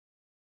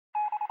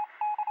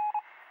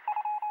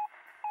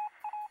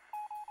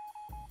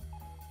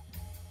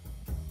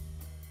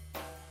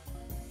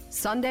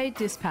Sunday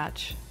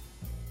Dispatch.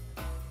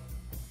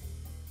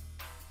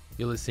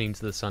 You're listening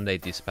to the Sunday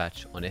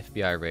Dispatch on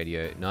FBI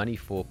Radio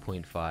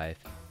 94.5.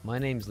 My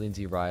name's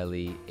Lindsay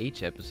Riley.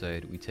 Each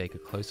episode, we take a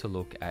closer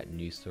look at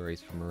news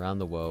stories from around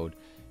the world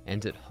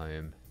and at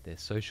home, their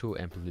social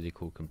and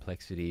political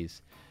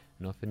complexities,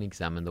 and often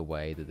examine the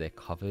way that they're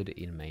covered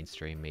in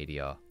mainstream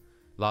media.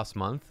 Last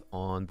month,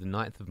 on the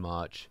 9th of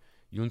March,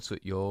 Yoon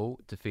Suk-yeol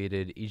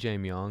defeated Lee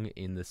Jae-myung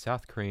in the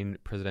South Korean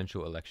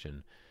presidential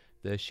election.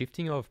 The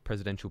shifting of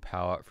presidential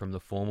power from the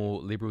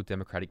formal Liberal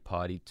Democratic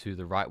Party to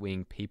the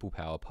right-wing People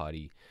Power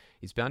Party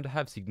is bound to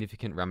have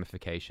significant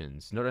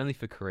ramifications, not only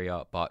for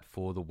Korea, but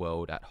for the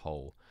world at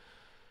whole.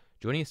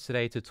 Joining us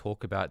today to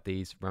talk about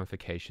these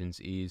ramifications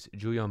is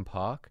Ju-Hyun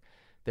Park.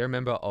 They're a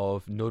member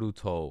of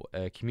Noruto,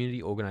 a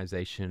community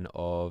organization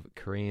of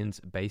Koreans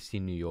based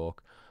in New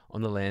York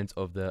on the lands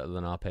of the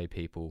Lenape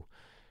people.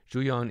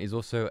 Ju-Hyun is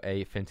also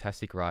a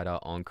fantastic writer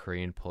on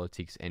Korean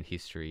politics and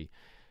history.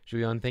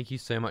 Ju-Hyun, thank you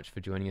so much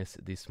for joining us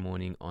this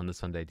morning on the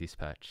Sunday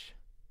Dispatch.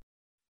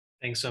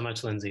 Thanks so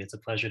much, Lindsay. It's a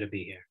pleasure to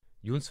be here.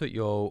 Yoon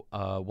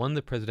Suk-yeol won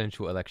the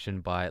presidential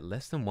election by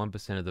less than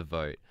 1% of the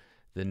vote,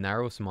 the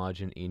narrowest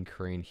margin in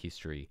Korean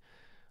history.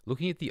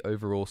 Looking at the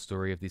overall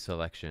story of this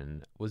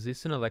election, was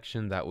this an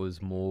election that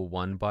was more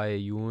won by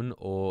Yoon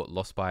or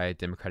lost by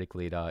Democratic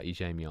leader Lee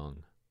Jae-myung?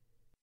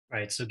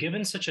 Right. So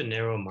given such a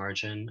narrow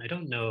margin, I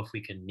don't know if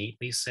we can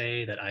neatly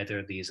say that either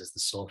of these is the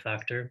sole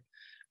factor.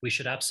 We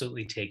should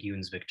absolutely take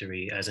Yoon's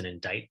victory as an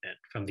indictment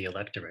from the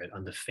electorate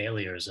on the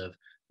failures of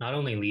not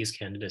only Lee's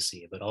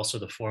candidacy, but also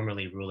the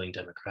formerly ruling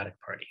Democratic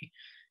Party.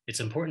 It's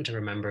important to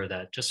remember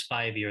that just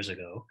 5 years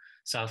ago,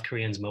 South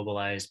Koreans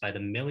mobilized by the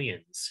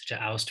millions to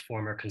oust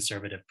former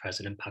conservative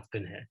President Park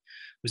Geun-hye,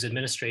 whose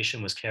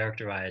administration was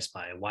characterized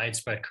by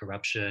widespread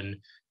corruption,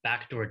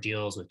 backdoor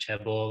deals with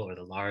chaebol, or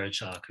the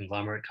large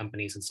conglomerate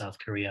companies in South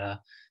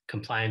Korea,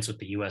 compliance with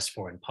the US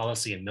foreign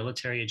policy and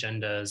military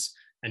agendas,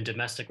 and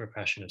domestic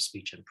repression of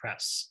speech and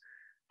press.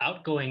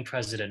 Outgoing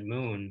President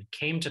Moon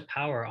came to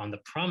power on the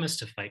promise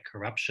to fight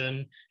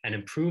corruption and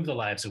improve the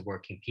lives of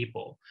working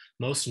people,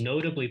 most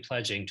notably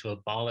pledging to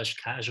abolish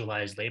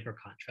casualized labor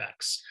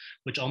contracts,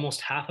 which almost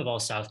half of all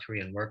South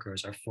Korean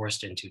workers are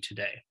forced into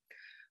today.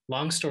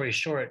 Long story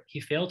short,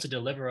 he failed to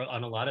deliver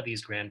on a lot of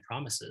these grand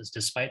promises,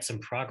 despite some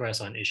progress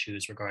on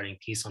issues regarding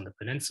peace on the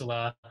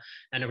peninsula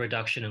and a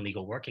reduction in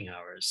legal working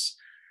hours.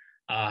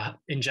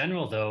 In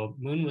general, though,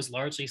 Moon was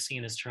largely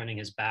seen as turning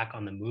his back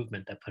on the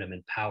movement that put him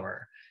in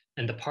power,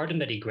 and the pardon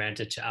that he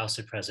granted to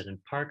ousted President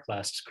Park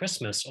last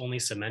Christmas only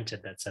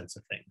cemented that sense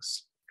of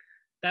things.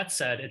 That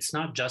said, it's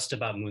not just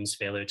about Moon's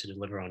failure to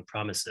deliver on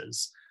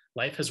promises.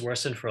 Life has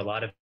worsened for a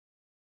lot of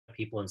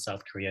people in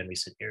South Korea in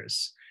recent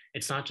years.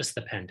 It's not just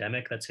the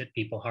pandemic that's hit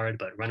people hard,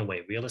 but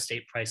runaway real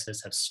estate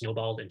prices have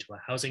snowballed into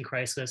a housing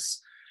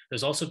crisis.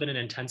 There's also been an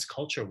intense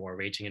culture war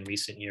raging in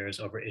recent years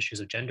over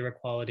issues of gender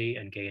equality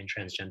and gay and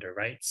transgender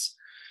rights.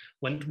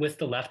 With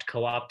the left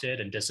co-opted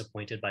and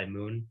disappointed by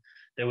Moon,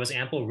 there was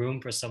ample room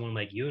for someone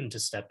like Yoon to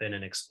step in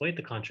and exploit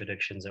the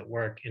contradictions at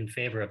work in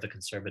favor of the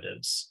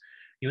conservatives.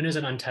 Yoon is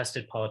an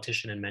untested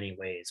politician in many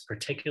ways,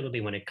 particularly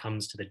when it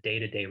comes to the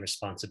day-to-day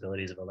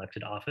responsibilities of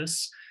elected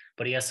office,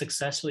 but he has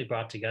successfully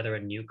brought together a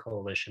new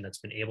coalition that's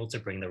been able to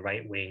bring the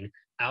right wing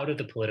out of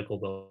the political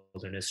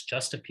wilderness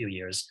just a few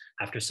years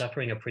after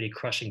suffering a pretty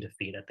crushing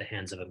defeat at the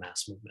hands of a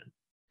mass movement.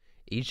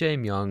 Lee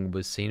Jae-myung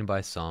was seen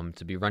by some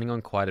to be running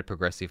on quite a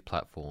progressive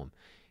platform.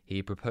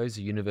 He proposed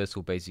a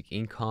universal basic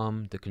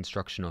income, the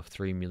construction of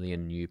 3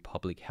 million new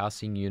public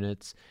housing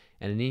units,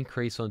 and an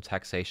increase on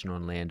taxation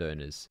on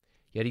landowners.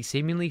 Yet he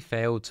seemingly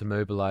failed to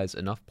mobilize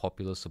enough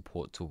popular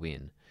support to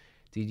win.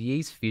 Did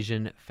Yee's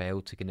vision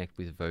fail to connect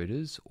with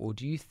voters, or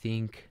do you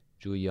think,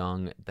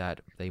 Ju-Hyun, that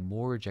they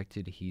more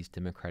rejected his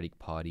Democratic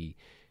Party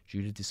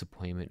due to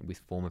disappointment with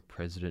former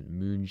President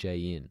Moon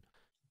Jae-in?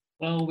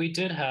 Well, we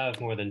did have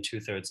more than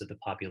 2/3 of the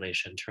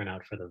population turn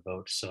out for the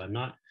vote, so I'm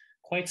not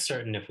quite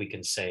certain if we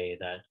can say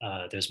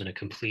that there's been a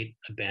complete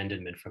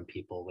abandonment from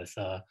people with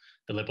the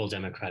liberal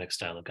democratic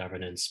style of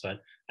governance.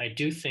 But I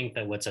do think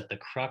that what's at the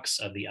crux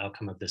of the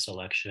outcome of this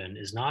election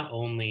is not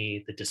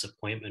only the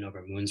disappointment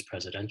over Moon's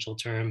presidential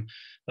term,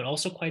 but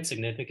also quite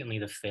significantly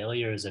the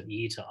failures of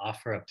Lee to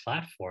offer a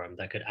platform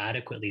that could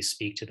adequately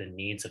speak to the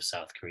needs of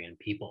South Korean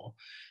people.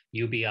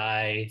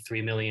 UBI,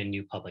 3 million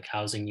new public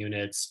housing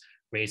units,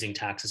 raising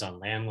taxes on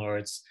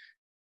landlords.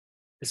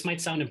 This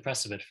might sound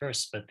impressive at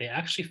first, but they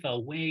actually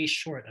fell way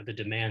short of the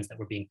demands that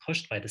were being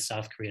pushed by the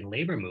South Korean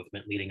labor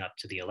movement leading up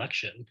to the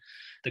election.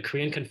 The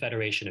Korean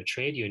Confederation of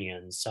Trade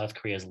Unions, South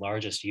Korea's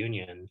largest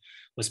union,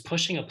 was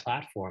pushing a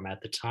platform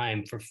at the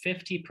time for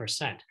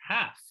 50%,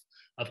 half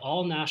of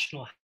all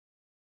national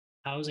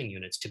housing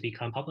units to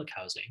become public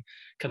housing.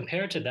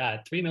 Compared to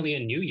that, 3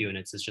 million new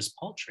units is just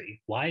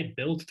paltry. Why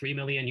build 3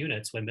 million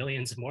units when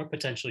millions more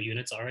potential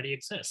units already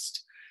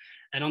exist?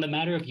 And on the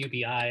matter of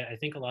UBI, I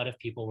think a lot of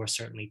people were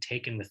certainly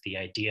taken with the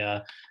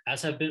idea,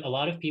 as have been a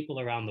lot of people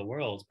around the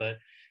world, but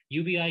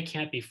UBI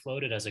can't be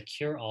floated as a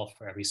cure-all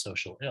for every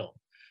social ill.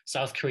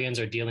 South Koreans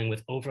are dealing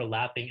with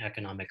overlapping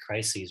economic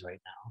crises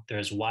right now.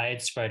 There's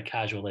widespread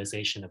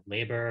casualization of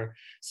labor.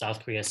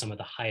 South Korea has some of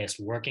the highest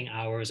working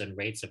hours and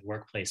rates of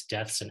workplace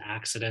deaths and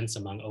accidents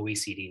among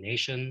OECD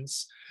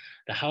nations.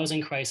 The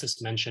housing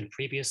crisis mentioned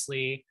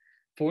previously,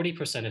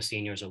 40% of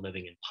seniors are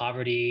living in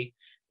poverty.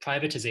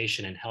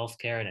 Privatization in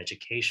healthcare and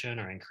education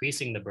are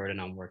increasing the burden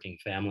on working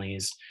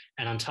families.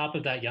 And on top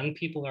of that, young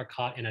people are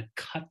caught in a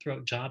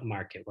cutthroat job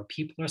market where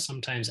people are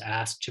sometimes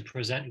asked to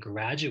present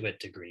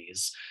graduate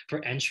degrees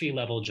for entry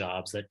level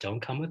jobs that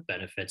don't come with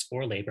benefits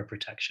or labor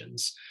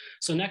protections.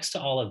 So, next to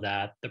all of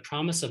that, the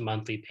promise of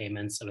monthly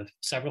payments of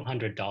several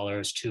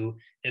 $100s to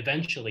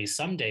eventually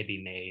someday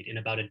be made in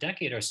about a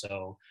decade or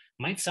so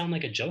might sound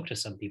like a joke to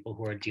some people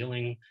who are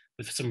dealing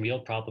with some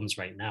real problems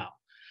right now.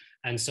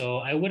 And so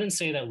I wouldn't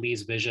say that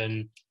Lee's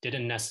vision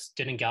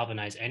didn't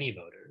galvanize any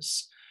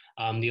voters.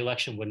 The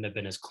election wouldn't have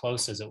been as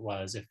close as it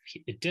was if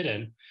it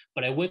didn't.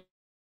 But I would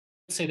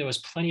say there was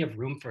plenty of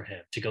room for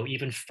him to go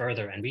even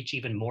further and reach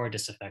even more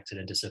disaffected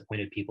and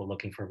disappointed people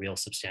looking for real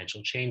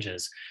substantial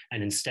changes.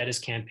 And instead, his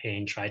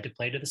campaign tried to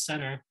play to the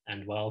center.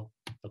 And well,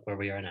 look where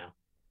we are now.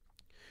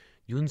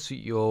 Yoon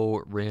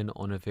Suk-yeol ran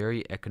on a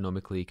very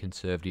economically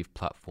conservative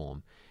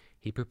platform.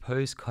 He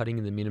proposed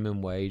cutting the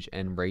minimum wage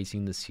and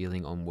raising the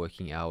ceiling on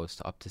working hours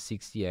to up to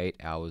 68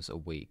 hours a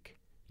week.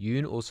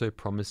 Yoon also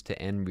promised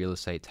to end real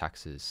estate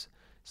taxes.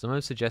 Some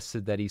have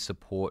suggested that his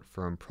support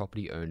from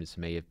property owners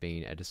may have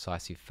been a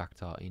decisive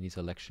factor in his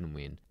election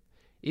win.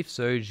 If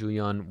so,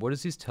 Ju-Hyun, what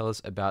does this tell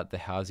us about the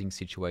housing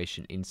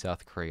situation in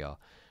South Korea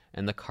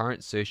and the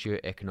current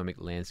socio-economic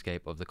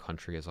landscape of the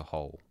country as a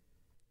whole?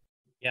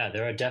 Yeah,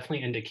 there are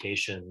definitely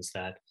indications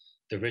that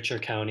the richer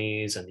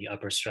counties and the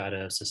upper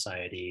strata of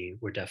society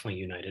were definitely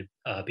united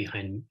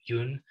behind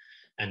Yoon,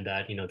 and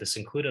that this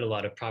included a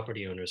lot of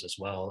property owners as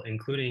well,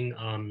 including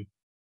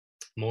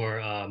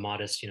more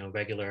modest,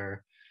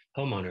 regular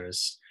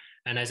homeowners.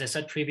 And as I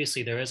said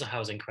previously, there is a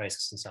housing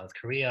crisis in South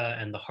Korea,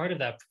 and the heart of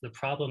that, the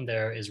problem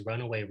there is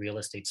runaway real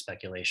estate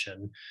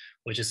speculation,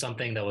 which is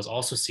something that was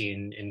also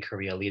seen in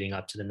Korea leading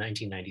up to the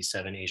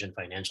 1997 Asian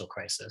financial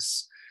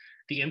crisis.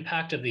 The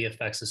impact of the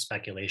effects of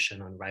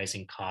speculation on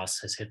rising costs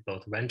has hit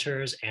both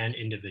renters and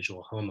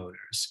individual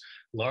homeowners,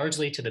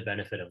 largely to the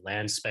benefit of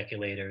land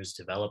speculators,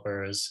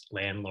 developers,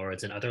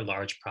 landlords, and other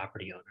large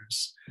property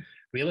owners.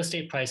 Real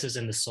estate prices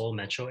in the Seoul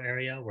metro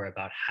area, where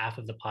about half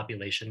of the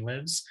population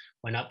lives,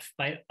 went up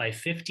by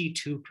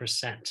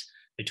 52%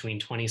 between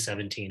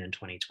 2017 and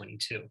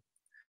 2022.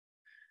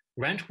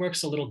 Rent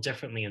works a little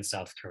differently in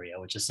South Korea,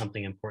 which is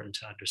something important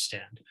to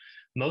understand.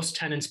 Most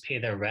tenants pay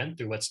their rent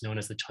through what's known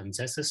as the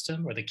chonse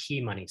system or the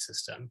key money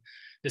system.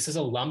 This is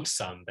a lump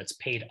sum that's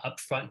paid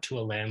upfront to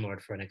a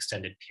landlord for an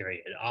extended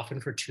period,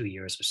 often for 2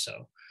 years or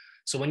so.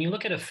 So when you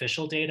look at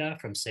official data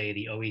from, say,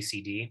 the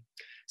OECD,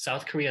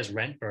 South Korea's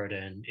rent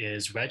burden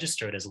is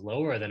registered as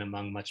lower than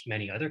among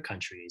many other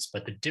countries,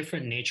 but the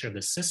different nature of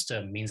the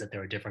system means that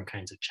there are different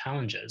kinds of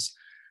challenges.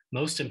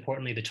 Most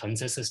importantly, the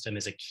chonse system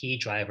is a key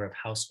driver of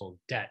household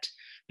debt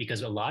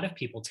because a lot of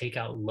people take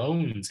out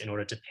loans in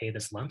order to pay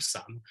this lump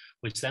sum,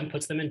 which then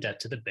puts them in debt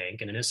to the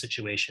bank and in a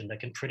situation that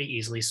can pretty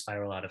easily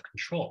spiral out of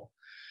control.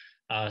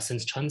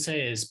 Since chonse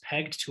is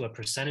pegged to a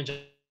percentage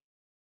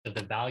of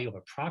the value of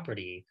a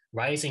property,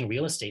 rising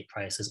real estate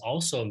prices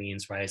also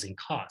means rising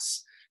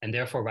costs and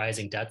therefore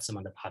rising debts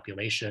among the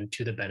population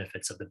to the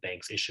benefits of the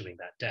banks issuing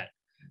that debt.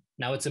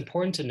 Now, it's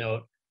important to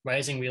note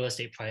rising real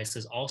estate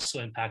prices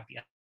also impact the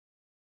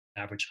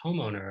average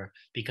homeowner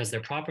because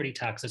their property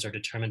taxes are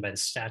determined by the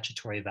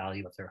statutory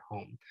value of their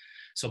home.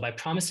 So by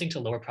promising to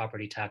lower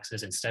property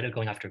taxes instead of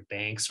going after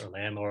banks or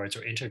landlords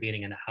or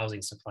intervening in the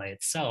housing supply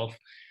itself,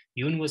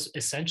 Yoon was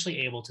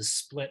essentially able to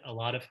split a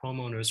lot of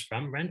homeowners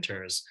from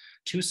renters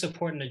to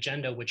support an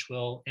agenda which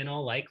will, in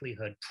all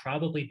likelihood,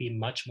 probably be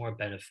much more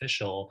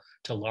beneficial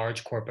to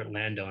large corporate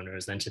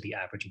landowners than to the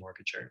average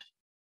mortgager.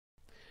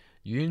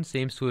 Yoon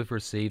seems to have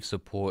received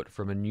support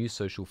from a new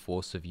social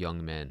force of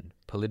young men,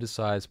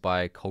 politicized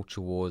by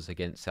culture wars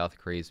against South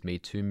Korea's Me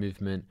Too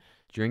movement.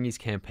 During his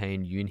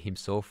campaign, Yoon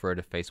himself wrote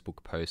a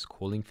Facebook post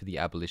calling for the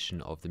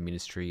abolition of the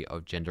Ministry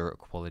of Gender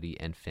Equality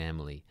and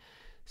Family.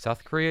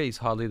 South Korea is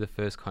hardly the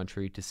first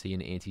country to see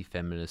an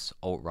anti-feminist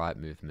alt-right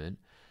movement,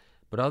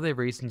 but are there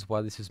reasons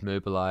why this has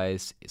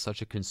mobilized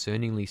such a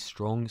concerningly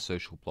strong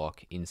social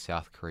bloc in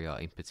South Korea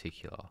in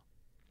particular?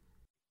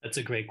 That's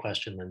a great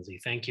question, Lindsay.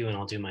 Thank you, and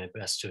I'll do my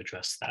best to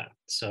address that.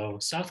 So,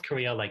 South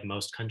Korea, like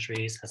most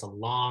countries, has a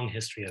long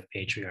history of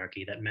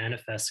patriarchy that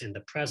manifests in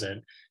the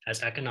present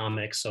as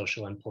economic,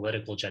 social, and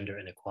political gender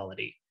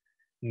inequality.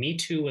 Me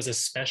Too was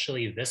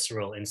especially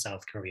visceral in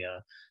South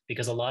Korea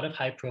because a lot of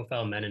high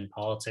profile men in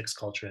politics,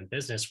 culture, and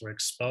business were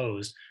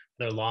exposed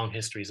for their long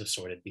histories of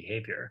sordid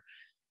behavior.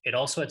 It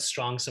also had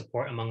strong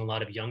support among a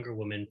lot of younger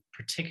women,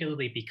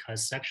 particularly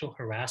because sexual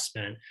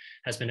harassment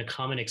has been a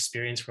common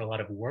experience for a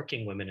lot of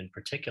working women in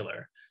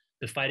particular.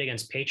 The fight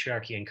against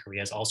patriarchy in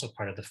Korea is also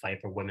part of the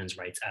fight for women's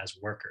rights as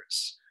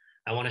workers.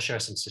 I want to share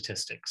some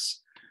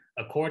statistics.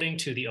 According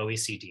to the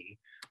OECD,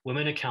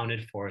 women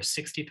accounted for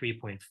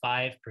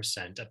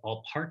 63.5% of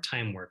all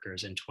part-time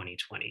workers in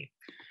 2020.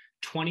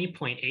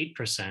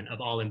 20.8%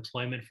 of all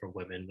employment for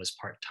women was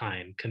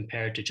part-time,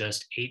 compared to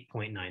just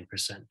 8.9%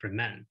 for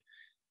men.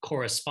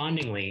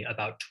 Correspondingly,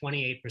 about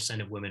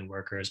 28% of women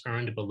workers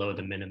earned below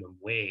the minimum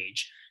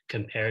wage,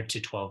 compared to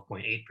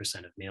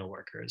 12.8% of male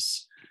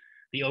workers.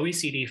 The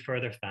OECD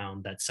further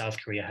found that South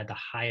Korea had the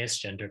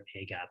highest gender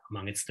pay gap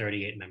among its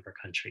 38 member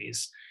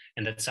countries,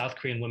 and that South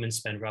Korean women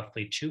spend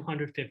roughly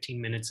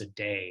 215 minutes a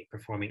day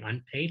performing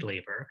unpaid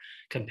labor,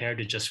 compared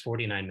to just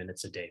 49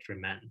 minutes a day for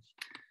men.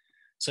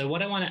 So,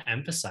 what I want to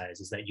emphasize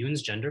is that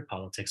Yoon's gender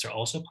politics are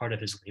also part of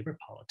his labor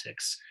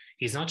politics.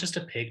 He's not just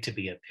a pig to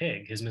be a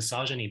pig. His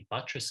misogyny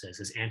buttresses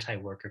his anti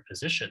worker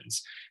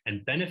positions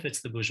and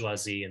benefits the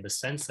bourgeoisie in the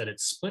sense that it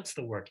splits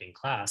the working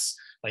class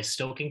by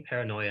stoking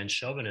paranoia and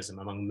chauvinism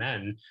among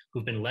men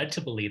who've been led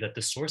to believe that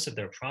the source of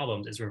their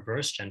problems is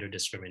reverse gender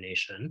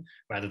discrimination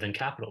rather than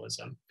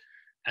capitalism.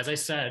 As I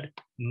said,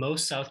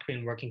 most South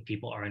Korean working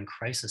people are in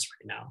crisis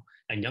right now,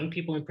 and young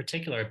people in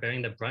particular are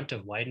bearing the brunt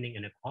of widening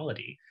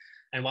inequality.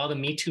 And while the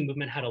Me Too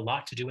movement had a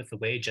lot to do with the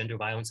way gender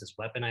violence is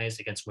weaponized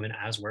against women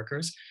as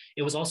workers,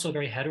 it was also a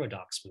very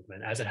heterodox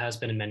movement, as it has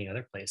been in many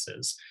other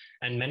places.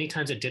 And many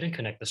times it didn't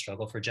connect the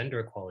struggle for gender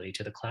equality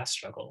to the class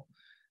struggle.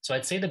 So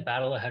I'd say the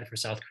battle ahead for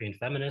South Korean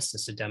feminists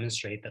is to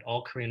demonstrate that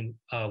all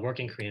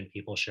working Korean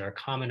people share a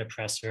common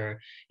oppressor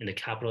in the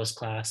capitalist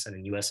class and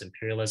in US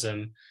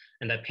imperialism,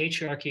 and that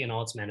patriarchy in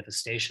all its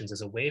manifestations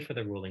is a way for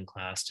the ruling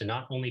class to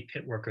not only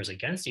pit workers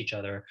against each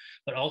other,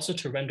 but also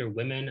to render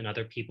women and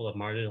other people of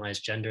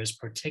marginalized genders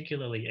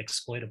particularly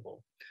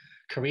exploitable.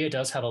 Korea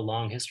does have a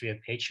long history of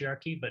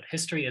patriarchy, but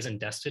history isn't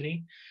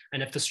destiny.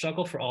 And if the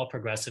struggle for all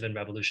progressive and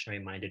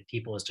revolutionary minded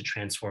people is to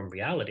transform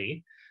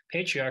reality,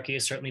 patriarchy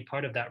is certainly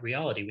part of that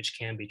reality, which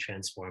can be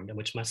transformed and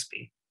which must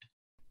be.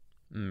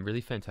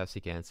 Really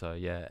fantastic answer,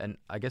 yeah. And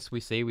I guess we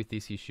see with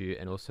this issue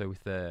and also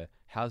with the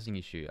housing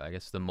issue, I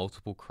guess the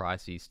multiple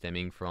crises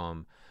stemming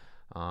from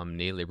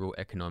neoliberal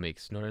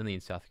economics, not only in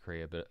South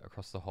Korea, but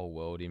across the whole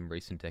world in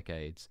recent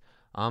decades.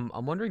 I'm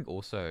wondering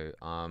also,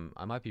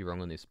 I might be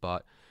wrong on this,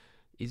 but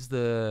is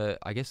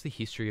I guess the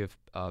history of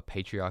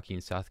patriarchy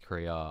in South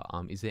Korea,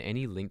 is there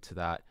any link to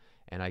that?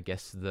 And I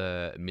guess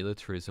the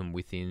militarism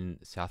within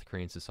South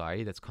Korean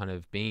society that's kind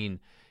of been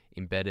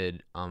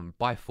embedded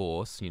by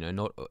force,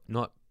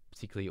 not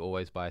particularly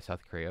always by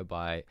South Korea,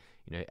 by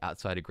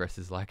outside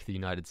aggressors like the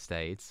United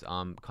States,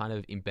 kind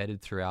of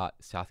embedded throughout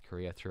South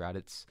Korea throughout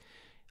its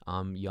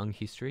young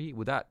history.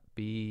 Would that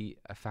be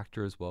a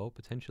factor as well,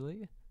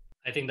 potentially?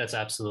 I think that's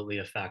absolutely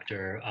a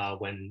factor.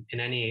 When in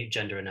any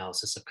gender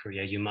analysis of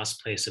Korea, you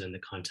must place it in the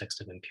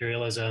context of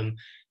imperialism.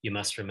 You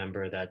must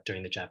remember that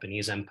during the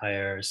Japanese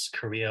empires,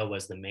 Korea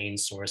was the main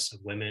source of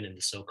women in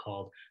the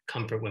so-called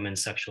comfort women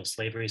sexual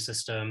slavery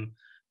system.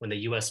 When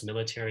the US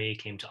military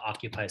came to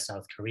occupy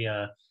South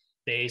Korea,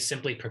 they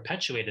simply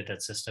perpetuated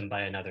that system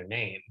by another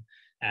name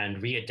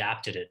and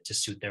readapted it to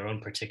suit their own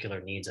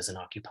particular needs as an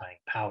occupying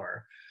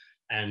power.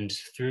 And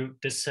through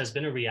this has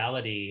been a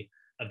reality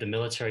of the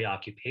military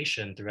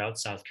occupation throughout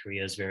South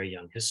Korea's very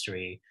young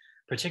history.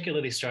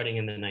 Particularly starting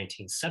in the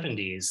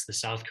 1970s, the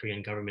South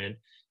Korean government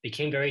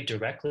became very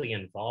directly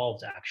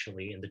involved,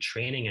 actually, in the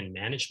training and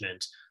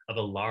management of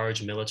a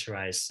large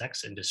militarized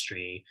sex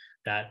industry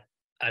that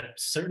at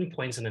certain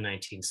points in the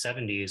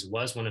 1970s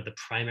was one of the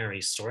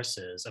primary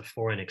sources of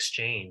foreign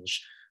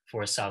exchange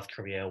for South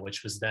Korea,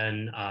 which was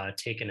then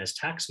taken as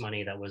tax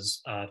money that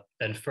was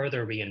then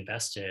further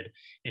reinvested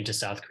into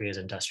South Korea's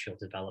industrial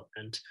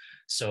development.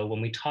 So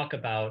when we talk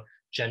about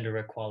gender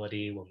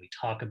equality, when we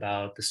talk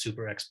about the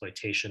super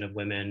exploitation of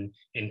women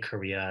in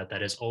Korea,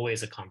 that is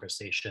always a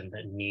conversation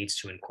that needs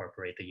to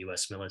incorporate the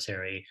US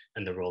military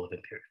and the role of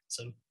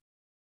imperialism.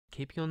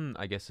 Keeping on,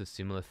 I guess, a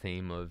similar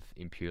theme of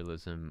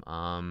imperialism,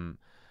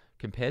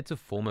 compared to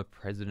former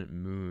President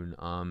Moon,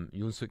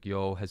 Yoon Suk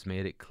Yeol has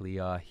made it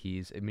clear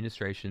his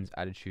administration's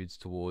attitudes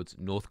towards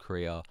North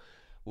Korea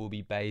will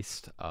be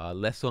based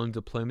less on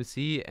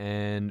diplomacy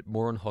and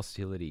more on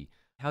hostility.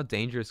 How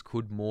dangerous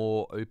could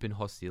more open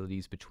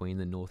hostilities between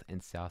the North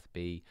and South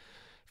be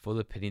for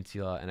the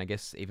peninsula and I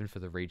guess even for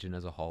the region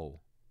as a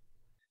whole?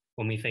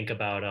 When we think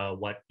about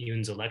what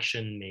Yoon's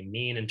election may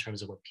mean in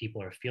terms of what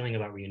people are feeling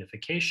about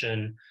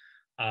reunification,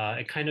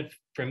 it kind of,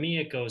 for me,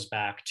 it goes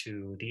back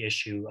to the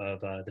issue of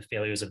the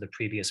failures of the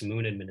previous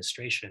Moon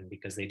administration,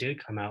 because they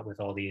did come out with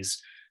all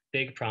these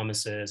big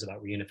promises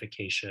about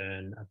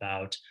reunification,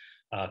 about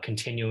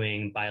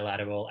continuing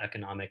bilateral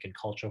economic and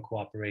cultural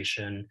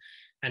cooperation.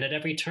 And at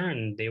every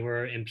turn, they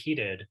were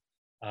impeded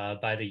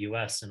by the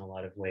US in a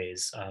lot of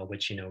ways,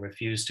 which,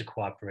 refused to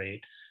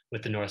cooperate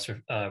with the North's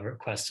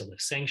request to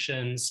lift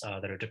sanctions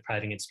that are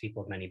depriving its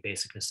people of many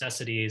basic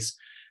necessities,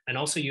 and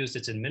also used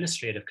its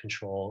administrative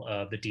control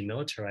of the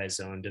demilitarized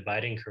zone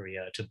dividing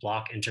Korea to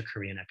block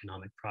inter-Korean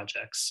economic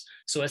projects.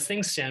 So as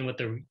things stand with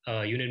the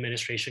Yoon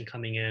administration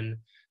coming in,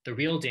 the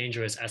real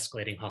danger is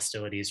escalating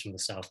hostilities from the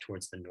south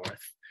towards the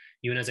north.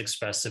 Yoon has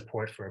expressed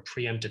support for a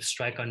preemptive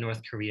strike on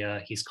North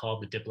Korea. He's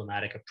called the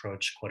diplomatic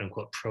approach, quote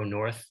unquote,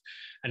 pro-North,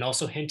 and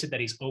also hinted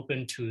that he's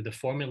open to the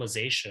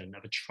formalization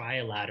of a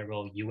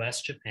trilateral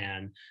US,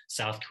 Japan,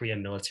 South Korea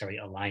military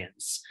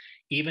alliance.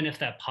 even if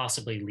that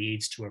possibly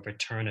leads to a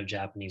return of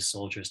Japanese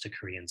soldiers to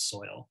Korean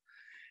soil.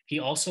 He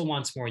also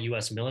wants more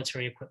US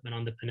military equipment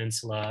on the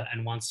peninsula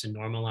and wants to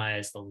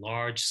normalize the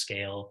large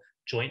scale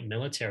joint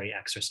military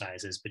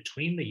exercises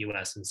between the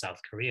US and South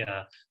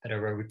Korea that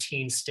are a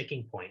routine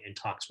sticking point in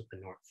talks with the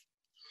North.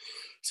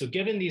 So,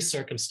 given these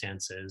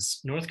circumstances,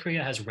 North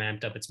Korea has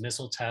ramped up its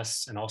missile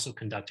tests and also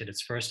conducted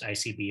its first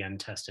ICBM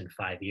test in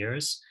 5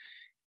 years.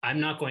 I'm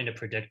not going to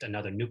predict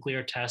another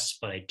nuclear test,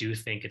 but I do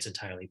think it's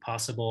entirely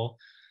possible.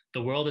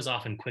 The world is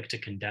often quick to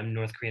condemn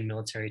North Korean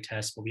military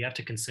tests, but we have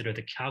to consider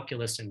the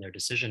calculus in their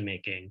decision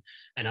making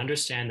and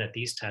understand that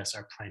these tests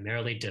are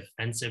primarily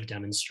defensive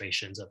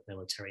demonstrations of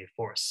military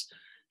force.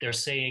 They're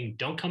saying,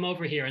 don't come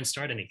over here and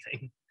start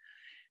anything.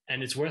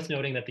 And it's worth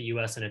noting that the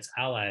US and its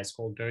allies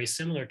hold very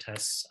similar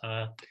tests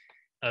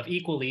of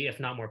equally,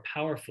 if not more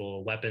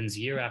powerful, weapons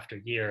year after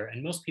year.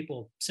 And most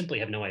people simply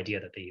have no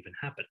idea that they even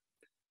happen.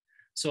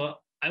 So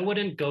I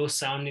wouldn't go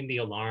sounding the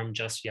alarm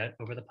just yet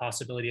over the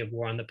possibility of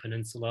war on the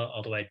peninsula,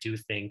 although I do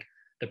think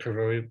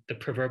the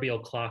proverbial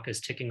clock is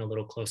ticking a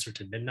little closer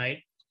to midnight.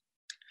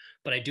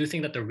 But I do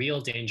think that the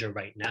real danger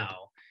right now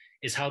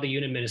is how the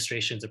Yoon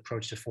administration's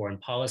approach to foreign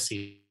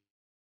policy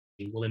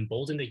will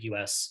embolden the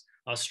US,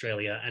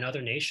 Australia, and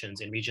other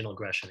nations in regional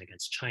aggression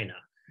against China.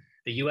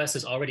 The US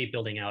is already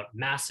building out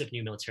massive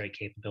new military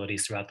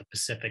capabilities throughout the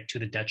Pacific to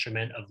the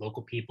detriment of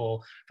local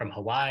people from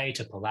Hawaii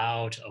to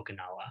Palau to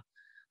Okinawa.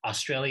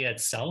 Australia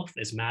itself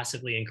is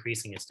massively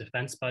increasing its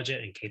defense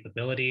budget and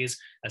capabilities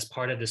as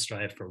part of this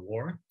drive for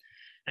war.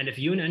 And if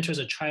Yoon enters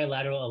a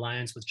trilateral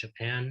alliance with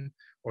Japan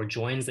or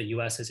joins the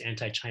US's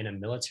anti-China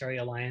military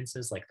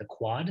alliances like the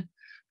Quad,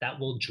 that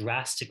will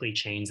drastically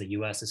change the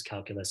US's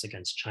calculus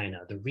against China.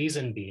 The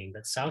reason being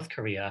that South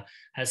Korea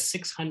has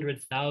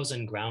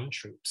 600,000 ground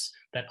troops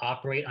that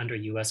operate under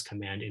US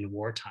command in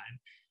wartime.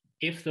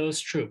 If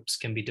those troops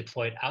can be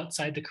deployed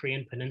outside the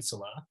Korean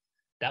peninsula,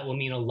 that will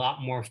mean a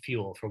lot more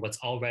fuel for what's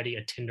already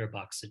a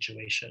tinderbox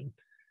situation.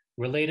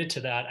 Related to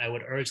that, I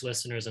would urge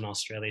listeners in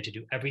Australia to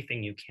do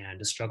everything you can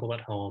to struggle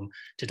at home,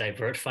 to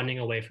divert funding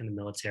away from the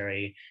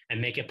military, and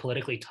make it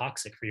politically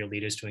toxic for your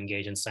leaders to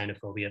engage in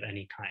xenophobia of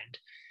any kind.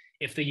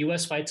 If the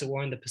US fights a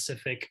war in the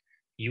Pacific,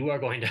 you are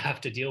going to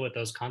have to deal with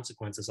those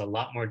consequences a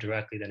lot more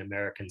directly than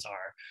Americans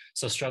are.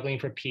 So struggling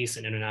for peace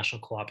and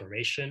international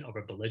cooperation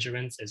over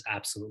belligerence is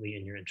absolutely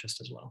in your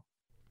interest as well.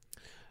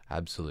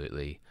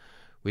 Absolutely.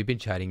 We've been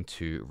chatting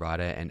to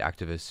writer and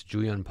activist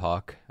Ju-Hyun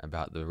Park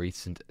about the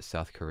recent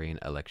South Korean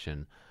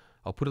election.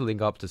 I'll put a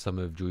link up to some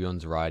of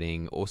Ju-Hyun's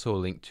writing, also a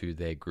link to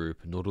their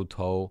group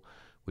Norul,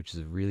 which is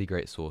a really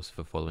great source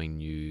for following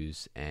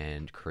news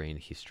and Korean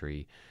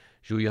history.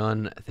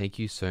 Ju-Hyun, thank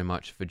you so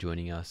much for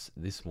joining us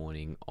this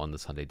morning on the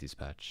Sunday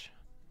Dispatch.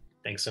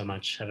 Thanks so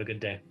much. Have a good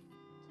day.